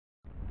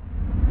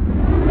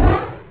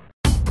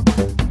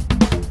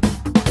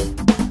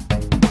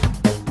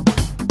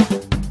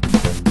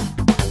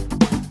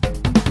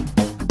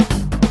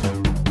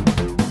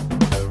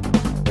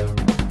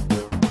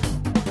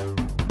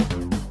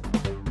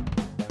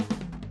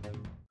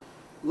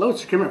load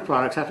securement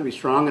products have to be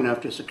strong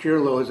enough to secure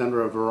loads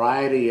under a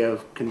variety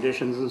of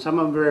conditions, and some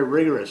of them very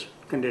rigorous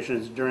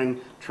conditions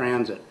during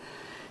transit.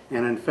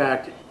 And in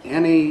fact,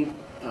 any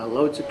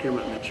load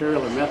securement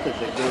material or method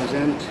that goes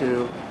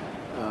into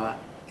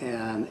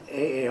an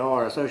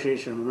AAR,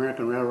 Association of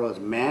American Railroads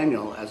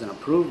manual, as an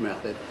approved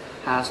method,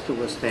 has to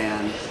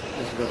withstand,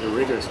 has to go through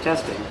rigorous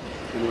testing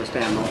and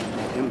withstand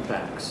multiple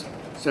impacts.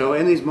 So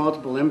in these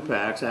multiple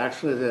impacts,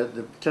 actually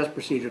the test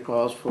procedure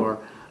calls for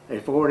a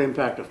forward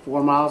impact of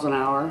 4 miles an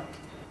hour,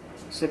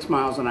 6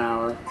 miles an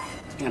hour,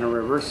 and a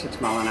reverse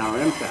 6 mile an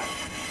hour impact.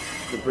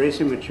 The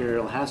bracing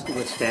material has to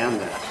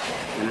withstand that.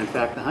 And in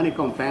fact, the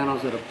honeycomb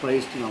panels that are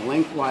placed in a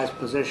lengthwise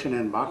position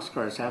in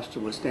boxcars have to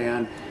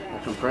withstand a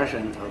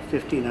compression of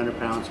 1,500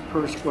 pounds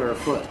per square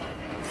foot.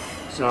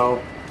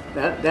 So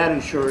that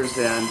ensures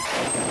then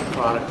that the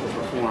product will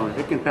perform. If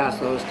it can pass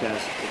those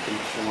tests, it can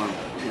perform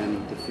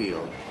in the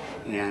field.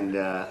 And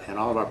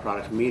all of our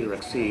products meet or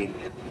exceed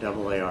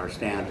AAR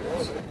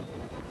standards.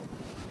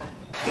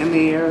 In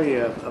the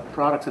area of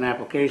products and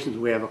applications,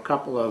 we have a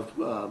couple of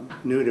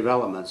new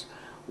developments.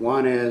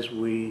 One is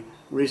we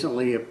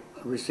recently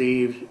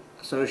received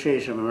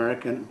Association of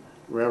American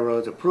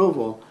Railroads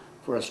approval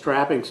for a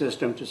strapping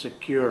system to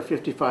secure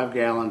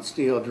 55-gallon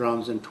steel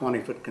drums in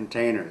 20-foot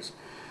containers.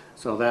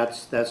 So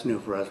that's new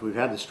for us. We've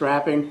had the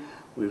strapping,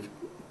 we've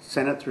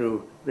sent it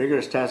through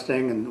vigorous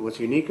testing, and what's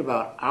unique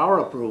about our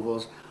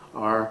approvals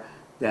are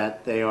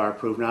that they are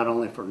approved not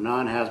only for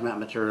non-hazmat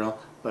material,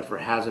 but for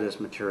hazardous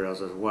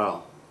materials as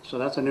well. So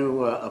that's a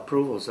new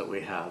approvals that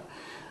we have.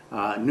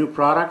 New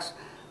products,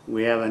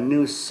 we have a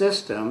new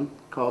system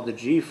called the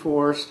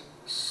G-Force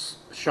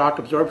Shock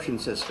Absorption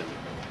System,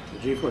 the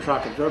G-Force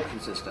Shock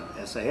Absorption System,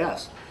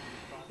 SAS.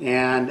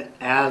 And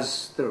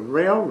as the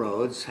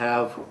railroads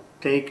have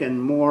taken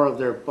more of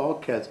their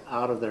bulkheads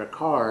out of their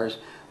cars,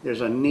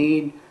 there's a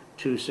need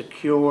to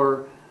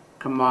secure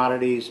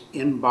commodities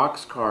in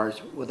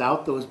boxcars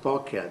without those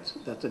bulkheads.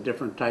 That's a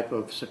different type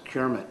of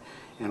securement.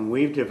 And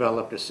we've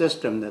developed a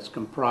system that's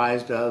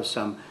comprised of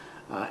some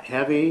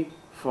heavy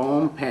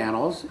foam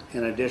panels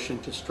in addition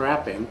to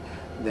strapping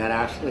that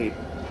actually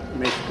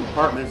makes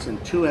compartments in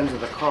two ends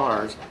of the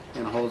cars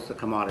and holds the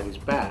commodities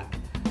back.